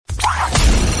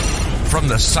from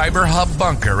the Cyber Hub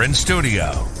bunker and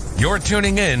studio, you're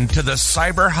tuning in to the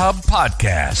Cyber Hub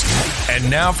podcast. And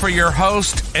now for your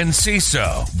host and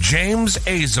CISO, James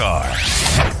Azar.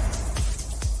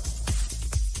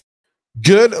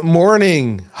 Good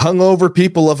morning, hungover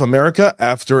people of America.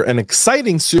 After an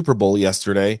exciting Super Bowl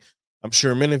yesterday, I'm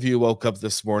sure many of you woke up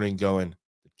this morning going,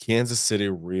 Kansas City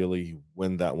really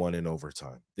win that one in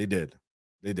overtime. They did.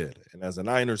 And as a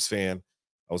Niners fan,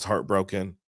 I was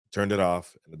heartbroken, turned it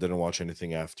off, and I didn't watch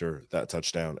anything after that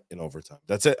touchdown in overtime.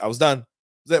 That's it. I was done. That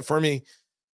was it for me.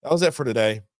 That was it for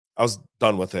today. I was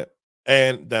done with it.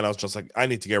 And then I was just like, I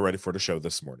need to get ready for the show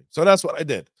this morning. So that's what I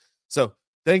did. So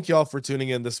thank you all for tuning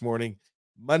in this morning.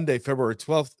 Monday, February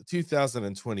 12th,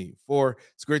 2024.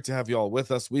 It's great to have you all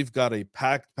with us. We've got a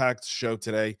packed show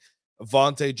today.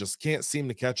 Ivanti just can't seem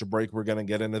to catch a break. We're going to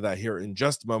get into that here in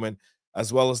just a moment,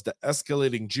 as well as the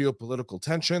escalating geopolitical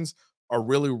tensions are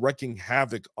really wreaking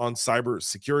havoc on cyber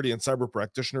security and cyber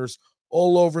practitioners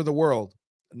all over the world,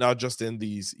 not just in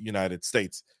these United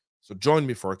States. So join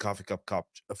me for a coffee cup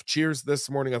of cheers this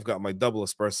morning. I've got my double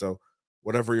espresso,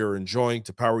 whatever you're enjoying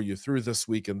to power you through this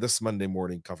week and this Monday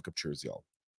morning. Coffee cup cheers, y'all.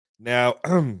 Now,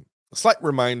 a slight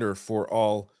reminder for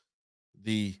all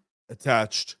the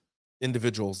attached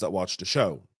individuals that watch the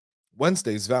show.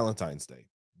 Wednesday's Valentine's Day.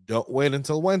 Don't wait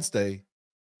until Wednesday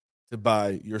to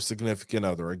buy your significant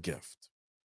other a gift.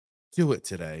 Do it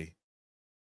today.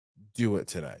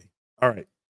 All right.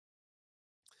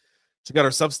 Check out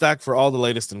our Substack for all the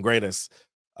latest and greatest.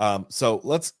 So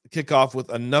let's kick off with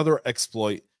another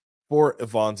exploit for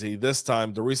Ivanti. This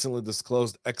time, the recently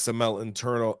disclosed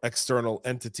XML external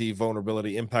entity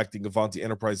vulnerability impacting Ivanti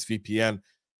Enterprise VPN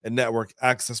and network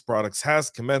access products has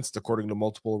commenced, according to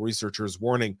multiple researchers,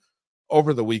 warning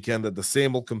over the weekend that the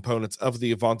SAML components of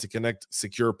the Ivanti Connect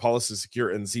Secure, Policy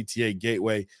Secure, and ZTA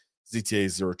Gateway, ZTA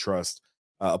Zero Trust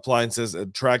appliances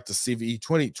attract the CVE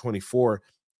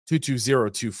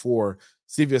 2024-22024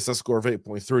 CVSS score of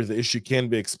 8.3. The issue can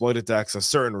be exploited to access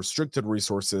certain restricted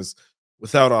resources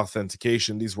without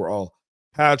authentication. These were all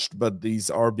patched, but these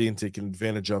are being taken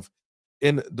advantage of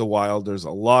in the wild. There's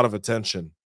a lot of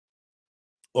attention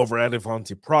over at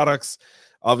Ivanti products.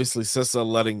 Obviously, CISA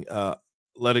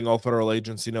letting all federal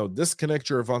agency know, disconnect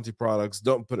your Ivanti products,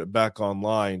 don't put it back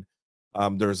online.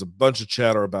 There's a bunch of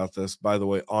chatter about this, by the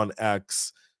way, on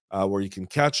X, where you can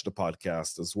catch the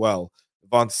podcast as well.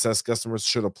 Ivanti says customers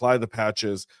should apply the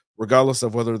patches regardless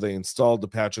of whether they installed the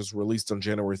patches released on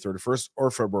January 31st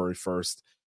or February 1st,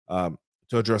 to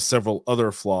address several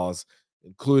other flaws,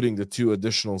 including the 2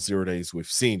 additional 0 days we've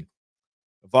seen.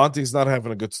 Ivanti is not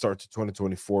having a good start to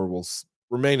 2024. We'll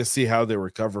remain to see how they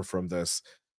recover from this.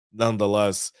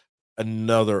 Nonetheless,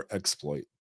 another exploit.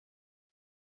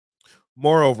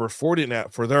 Moreover,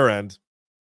 Fortinet, for their end,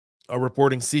 are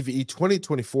reporting CVE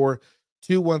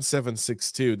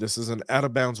 2024-21762. This is an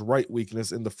out-of-bounds write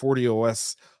weakness in the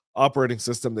FortiOS operating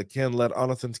system that can let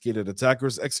unauthenticated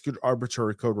attackers execute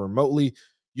arbitrary code remotely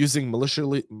using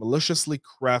maliciously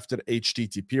crafted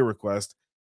HTTP requests.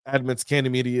 Admins can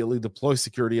immediately deploy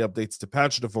security updates to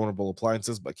patch the vulnerable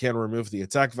appliances, but can remove the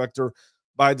attack vector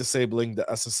by disabling the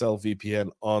SSL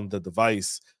VPN on the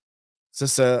device.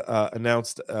 CISA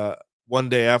announced one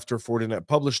day after Fortinet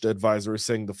published the advisory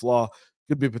saying the flaw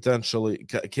could be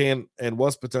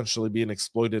was potentially being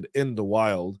exploited in the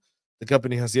wild. The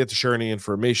company has yet to share any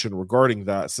information regarding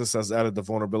that. CISA has added the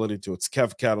vulnerability to its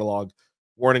KEV catalog,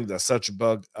 warning that such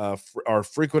bug are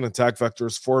frequent attack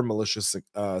vectors for malicious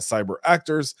cyber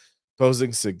actors,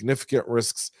 posing significant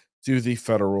risks to the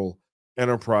federal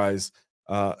enterprise.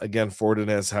 Again, Fortinet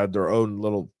has had their own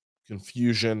little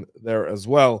confusion there as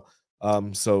well.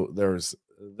 So there's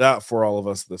that for all of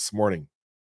us this morning.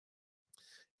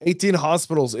 18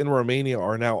 hospitals in Romania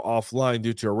are now offline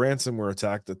due to a ransomware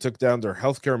attack that took down their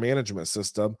healthcare management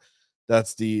system.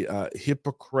 That's the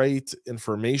Hippocrate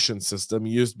information system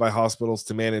used by hospitals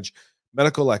to manage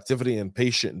medical activity and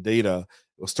patient data.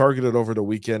 It was targeted over the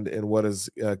weekend in what is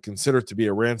considered to be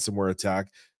a ransomware attack.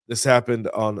 This happened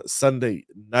on Sunday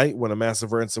night when a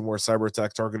massive ransomware cyber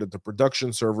attack targeted the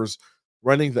production servers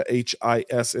running the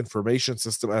HIS information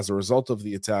system. As a result of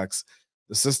the attacks,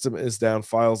 the system is down,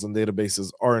 files and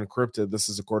databases are encrypted. This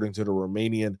is according to the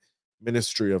Romanian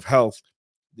Ministry of Health.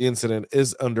 The incident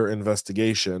is under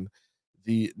investigation.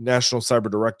 The National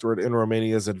Cyber Directorate in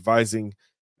Romania is advising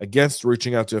against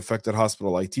reaching out to affected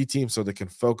hospital IT teams so they can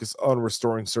focus on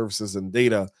restoring services and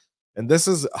data. And this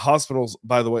is hospitals,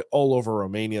 by the way, all over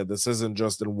Romania. This isn't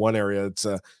just in one area. It's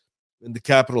in the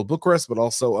capital, Bucharest, but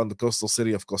also on the coastal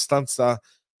city of Constanța,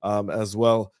 as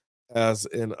well as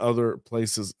in other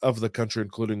places of the country,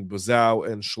 including Buzău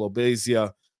and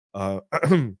Slobozia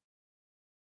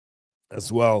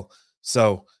as well.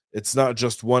 So it's not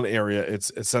just one area,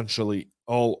 it's essentially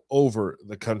all over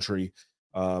the country.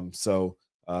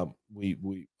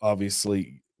 We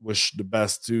obviously wish the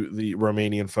best to the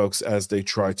Romanian folks as they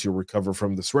try to recover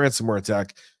from this ransomware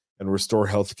attack and restore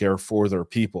healthcare for their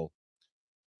people.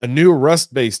 A new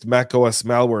Rust-based macOS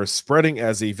malware is spreading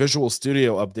as a Visual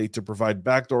Studio update to provide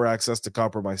backdoor access to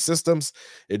compromised systems.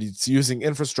 It's using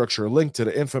infrastructure linked to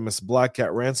the infamous Black Cat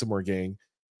ransomware gang.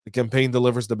 The campaign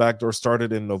delivers the backdoor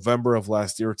started in November of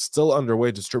last year. It's still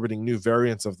underway, distributing new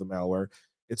variants of the malware.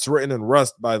 It's written in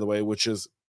Rust, by the way, which is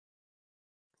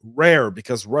rare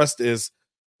because Rust is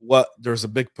what there's a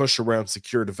big push around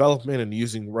secure development and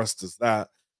using Rust as that.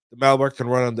 The malware can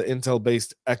run on the Intel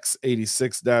based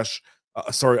x86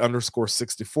 underscore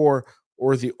 64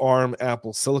 or the ARM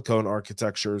Apple Silicon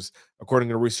architectures, according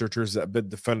to researchers at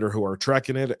Bitdefender who are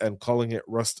tracking it and calling it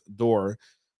RustDoor.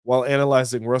 While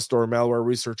analyzing RustDoor malware,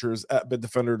 researchers at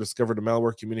Bitdefender discovered the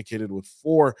malware communicated with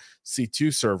 4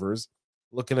 C2 servers.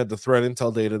 Looking at the threat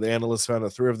intel data, the analysts found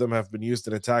that 3 of them have been used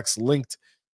in attacks linked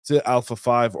to Alpha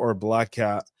 5 or Black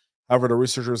Cat. However, the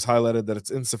researchers highlighted that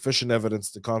it's insufficient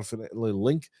evidence to confidently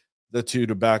link the two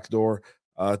to backdoor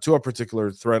to a particular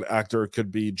threat actor. It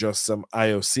could be just some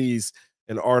IOCs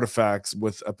and artifacts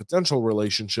with a potential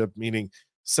relationship, meaning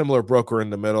similar broker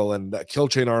in the middle. And that kill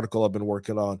chain article I've been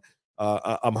working on,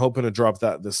 I'm hoping to drop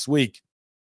that this week.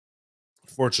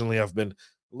 Fortunately, I've been a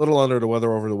little under the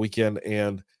weather over the weekend,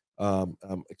 and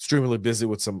I'm extremely busy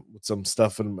with some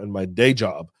stuff in my day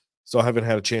job, so I haven't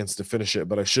had a chance to finish it.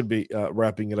 But I should be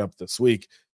wrapping it up this week.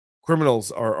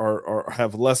 Criminals are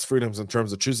have less freedoms in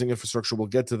terms of choosing infrastructure. We'll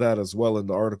get to that as well in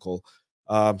the article.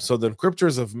 So the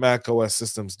encryptors of Mac OS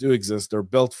systems do exist. They're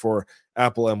built for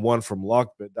Apple M1 from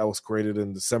Lockbit. That was created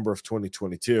in December of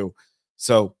 2022.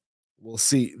 So we'll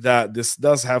see that this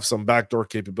does have some backdoor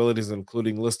capabilities,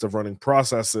 including list of running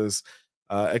processes,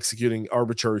 executing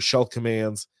arbitrary shell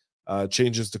commands,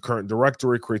 changes to current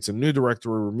directory, creates a new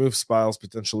directory, removes files,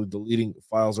 potentially deleting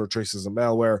files or traces of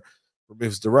malware,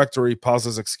 removes directory,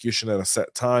 pauses execution at a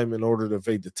set time in order to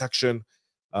evade detection,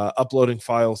 uploading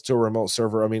files to a remote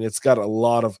server. I mean, it's got a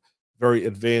lot of very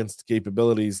advanced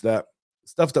capabilities, that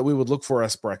stuff that we would look for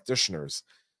as practitioners.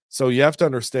 So you have to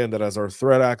understand that as our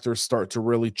threat actors start to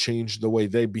really change the way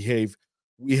they behave,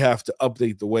 we have to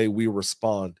update the way we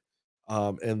respond.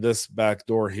 And this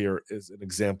backdoor here is an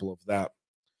example of that.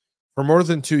 For more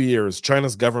than 2 years,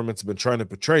 China's government's been trying to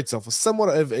portray itself as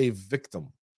somewhat of a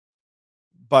victim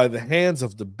by the hands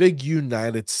of the big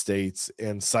United States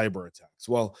and cyber attacks.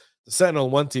 Well, the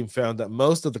Sentinel-1 team found that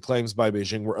most of the claims by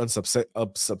Beijing were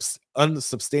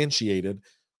unsubstantiated,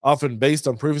 often based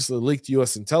on previously leaked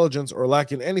U.S. intelligence or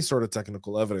lacking any sort of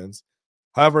technical evidence.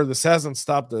 However, this hasn't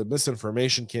stopped the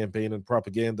misinformation campaign and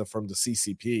propaganda from the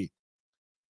CCP.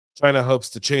 China hopes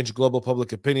to change global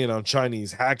public opinion on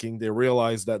Chinese hacking. They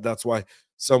realize that that's why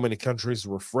so many countries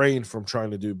refrain from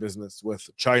trying to do business with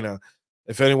China.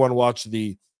 If anyone watched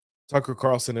the Tucker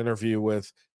Carlson interview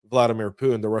with Vladimir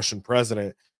Putin, the Russian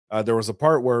president, there was a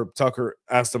part where Tucker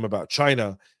asked him about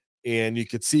China, and you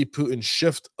could see Putin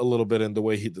shift a little bit in the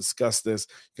way he discussed this.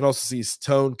 You can also see his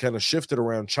tone kind of shifted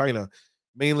around China,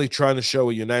 mainly trying to show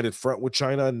a united front with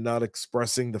China, not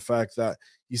expressing the fact that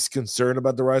he's concerned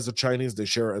about the rise of Chinese. They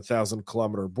share a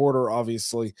 1,000-kilometer border,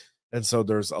 obviously, and so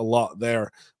there's a lot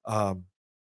there.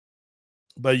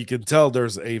 But you can tell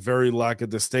there's a very lack of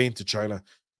disdain to China.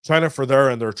 China for their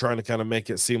end, they're trying to kind of make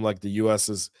it seem like the U.S.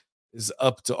 is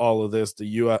up to all of this.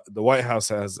 The White House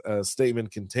has a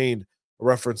statement contained a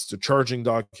reference to charging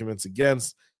documents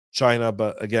against China,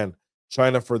 but again,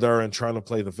 China for their end trying to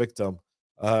play the victim.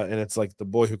 And it's like the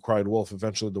boy who cried wolf.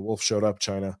 Eventually, the wolf showed up.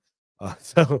 China.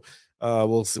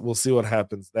 We'll see what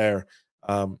happens there.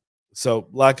 So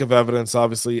lack of evidence.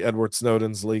 Obviously, Edward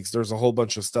Snowden's leaks. There's a whole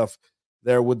bunch of stuff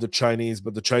there with the Chinese,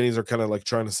 but the Chinese are kind of like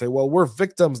trying to say, well, we're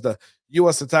victims. The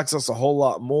U.S. attacks us a whole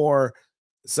lot more,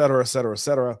 et cetera, et cetera, et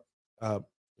cetera.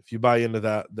 If you buy into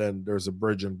that, then there's a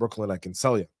bridge in Brooklyn I can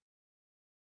sell you.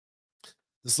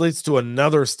 This leads to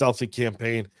another stealthy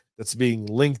campaign that's being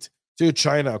linked to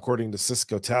China, according to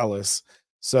Cisco Talis.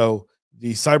 So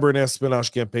the cyber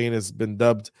espionage campaign has been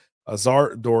dubbed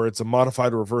RustDoor. It's a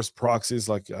modified reverse proxies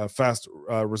like fast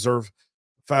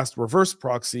reverse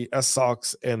proxy,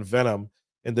 SOX, and Venom,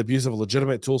 and the abuse of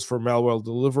legitimate tools for malware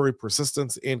delivery,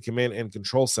 persistence, and command and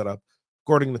control setup.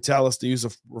 According to Talis, the use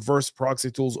of reverse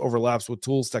proxy tools overlaps with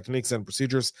tools, techniques, and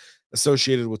procedures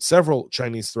associated with several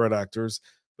Chinese threat actors,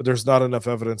 but there's not enough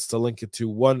evidence to link it to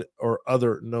one or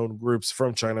other known groups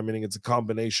from China, meaning it's a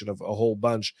combination of a whole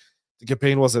bunch. The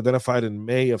campaign was identified in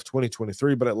May of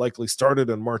 2023, but it likely started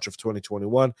in March of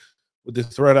 2021 with the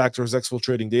threat actors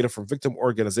exfiltrating data from victim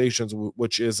organizations,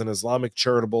 which is an Islamic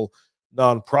charitable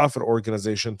nonprofit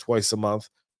organization, twice a month.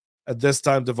 At this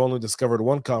time, they've only discovered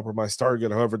one compromised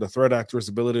target. However, the threat actor's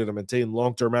ability to maintain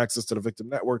long-term access to the victim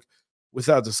network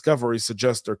without discovery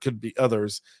suggests there could be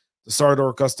others. The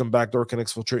SARDOR custom backdoor can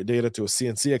exfiltrate data to a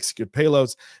CNC, execute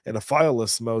payloads in a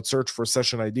fileless mode, search for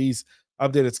session IDs,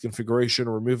 update its configuration,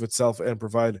 remove itself, and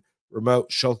provide remote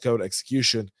shellcode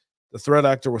execution. The threat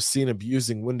actor was seen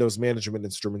abusing Windows management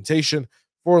instrumentation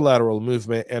for lateral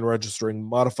movement and registering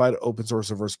modified open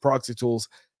source reverse proxy tools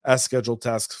as scheduled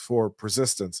tasks for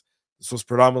persistence. This was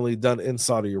predominantly done in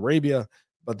Saudi Arabia,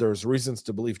 but there's reasons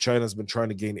to believe China has been trying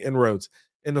to gain inroads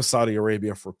into Saudi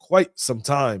Arabia for quite some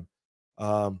time.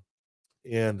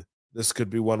 And this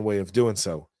could be one way of doing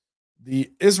so.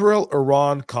 The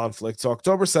Israel-Iran conflict. So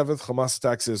October 7th, Hamas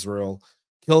attacks Israel,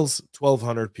 kills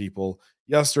 1,200 people.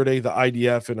 Yesterday, the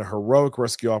IDF, in a heroic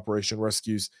rescue operation,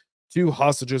 rescues 2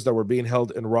 hostages that were being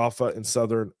held in Rafah in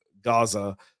southern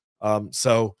Gaza.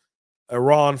 So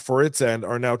Iran, for its end,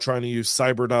 are now trying to use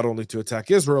cyber not only to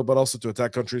attack Israel, but also to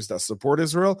attack countries that support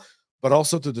Israel, but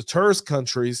also to deter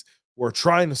countries who are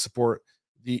trying to support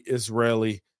the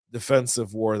Israeli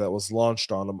defensive war that was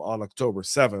launched on them on October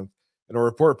 7th. In a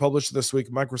report published this week,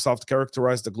 Microsoft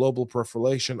characterized the global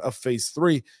proliferation of Phase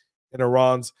 3 in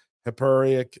Iran's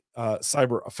Hyperionic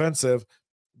cyber offensive.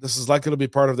 This is likely to be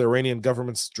part of the Iranian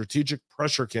government's strategic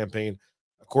pressure campaign,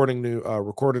 according to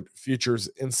Recorded Futures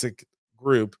Insight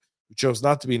Group, who chose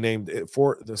not to be named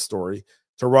for this story.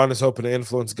 Tehran is hoping to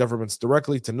influence governments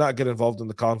directly to not get involved in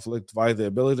the conflict via the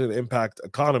ability to impact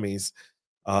economies.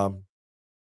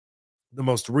 The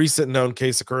most recent known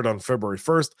case occurred on February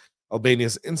 1st.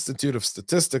 Albania's Institute of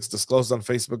Statistics disclosed on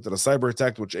Facebook that a cyber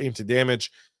attack which aimed to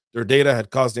damage their data had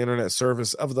caused the internet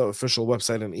service of the official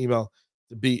website and email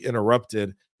to be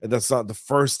interrupted. And that's not the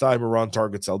first time Iran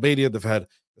targets Albania. They've had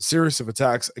a series of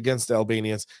attacks against the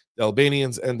Albanians. The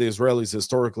Albanians and the Israelis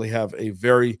historically have a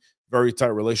very, very tight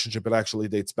relationship. It actually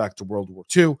dates back to World War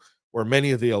II, where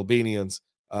many of the Albanians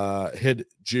hid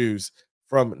Jews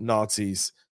from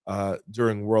Nazis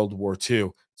during World War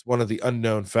II. It's one of the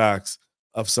unknown facts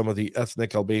of some of the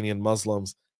ethnic Albanian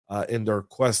Muslims in their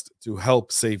quest to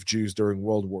help save Jews during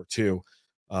World War II.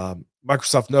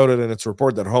 Microsoft noted in its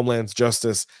report that Homeland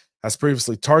Justice has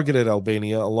previously targeted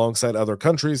Albania alongside other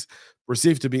countries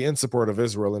perceived to be in support of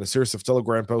Israel. In a series of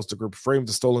Telegram posts, the group framed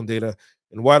the stolen data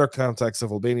in wider context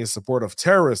of Albania's support of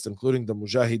terrorists, including the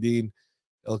Mujahideen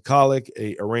al-Khalik,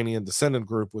 a Iranian descendant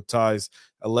group with ties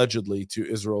allegedly to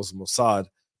Israel's Mossad.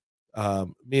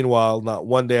 Meanwhile, not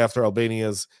one day after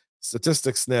Albania's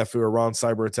statistics snafu, Iran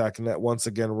cyber attack net once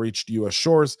again reached U.S.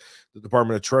 shores. The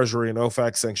Department of Treasury and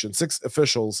OFAC sanctioned 6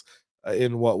 officials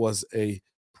in what was a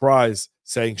prize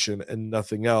sanction and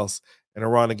nothing else. And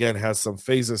Iran again has some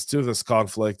phases to this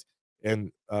conflict,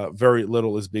 and very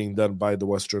little is being done by the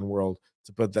Western world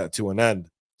to put that to an end.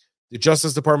 The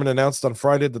Justice Department announced on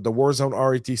Friday that the Warzone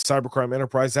RET cybercrime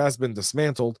enterprise has been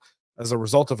dismantled as a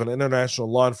result of an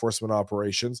international law enforcement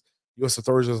operations. U.S.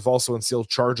 authorities have also unsealed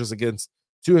charges against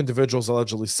 2 individuals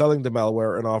allegedly selling the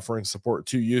malware and offering support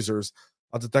to users.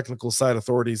 On the technical side,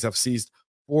 authorities have seized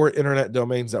 4 internet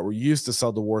domains that were used to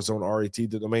sell the Warzone RET.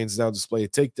 The domains now display a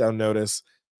takedown notice.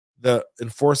 The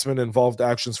enforcement involved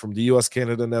actions from the U.S.,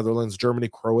 Canada, Netherlands, Germany,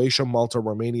 Croatia, Malta,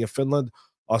 Romania, Finland,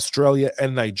 Australia,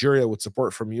 and Nigeria, with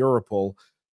support from Europol.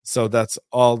 So that's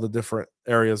all the different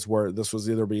areas where this was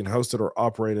either being hosted or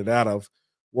operated out of.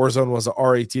 Warzone was a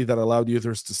RAT that allowed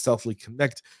users to stealthily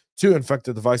connect to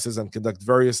infected devices and conduct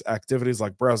various activities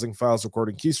like browsing files,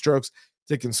 recording keystrokes,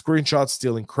 taking screenshots,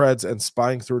 stealing creds, and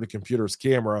spying through the computer's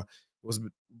camera. It was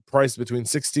priced between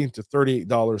 $16 to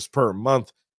 $38 per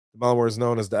month. The malware is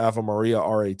known as the Ave Maria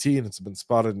RAT, and it's been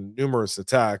spotted in numerous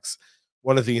attacks.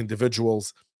 One of the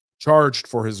individuals charged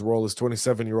for his role is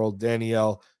 27-year-old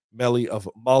Daniel Melli of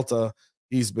Malta.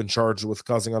 He's been charged with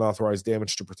causing unauthorized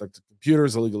damage to protected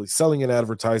computers, illegally selling and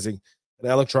advertising an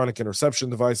electronic interception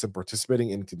device, and participating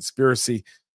in conspiracy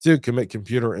to commit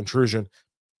computer intrusion.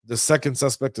 The second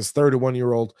suspect is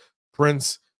 31-year-old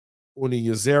Prince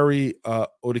Uniyazeri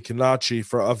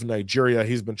Odikinachi of Nigeria.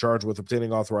 He's been charged with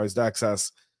obtaining authorized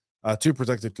access to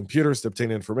protected computers to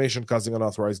obtain information, causing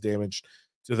unauthorized damage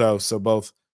to those. So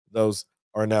both those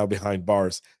are now behind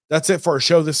bars. That's it for our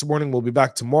show this morning. We'll be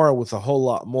back tomorrow with a whole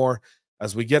lot more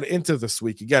as we get into this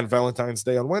week. Again, Valentine's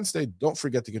Day on Wednesday. Don't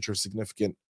forget to get your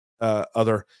significant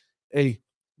other a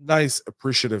nice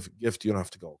appreciative gift. You don't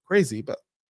have to go crazy, but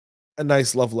a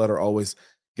nice love letter always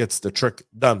gets the trick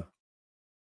done.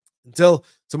 Until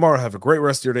tomorrow, have a great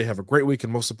rest of your day. Have a great week.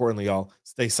 And most importantly, y'all,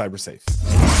 stay cyber safe.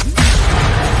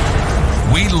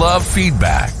 We love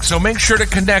feedback, so make sure to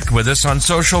connect with us on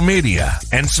social media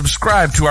and subscribe to